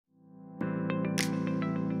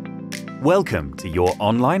Welcome to your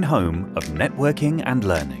online home of networking and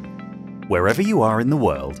learning. Wherever you are in the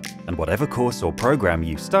world, and whatever course or program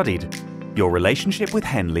you studied, your relationship with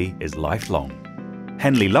Henley is lifelong.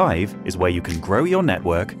 Henley Live is where you can grow your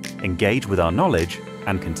network, engage with our knowledge,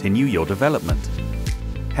 and continue your development.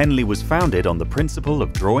 Henley was founded on the principle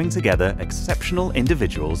of drawing together exceptional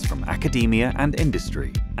individuals from academia and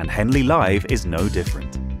industry, and Henley Live is no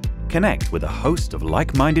different. Connect with a host of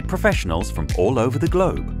like-minded professionals from all over the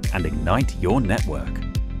globe and ignite your network.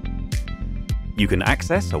 You can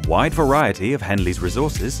access a wide variety of Henley's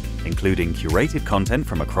resources, including curated content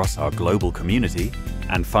from across our global community,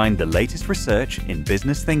 and find the latest research in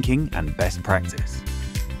business thinking and best practice.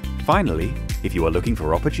 Finally, if you are looking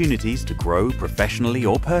for opportunities to grow professionally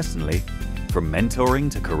or personally, from mentoring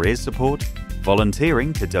to career support,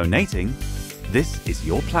 volunteering to donating, this is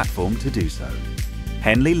your platform to do so.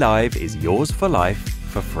 Henley Live is yours for life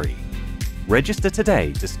for free. Register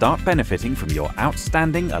today to start benefiting from your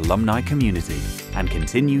outstanding alumni community and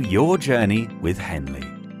continue your journey with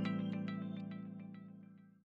Henley.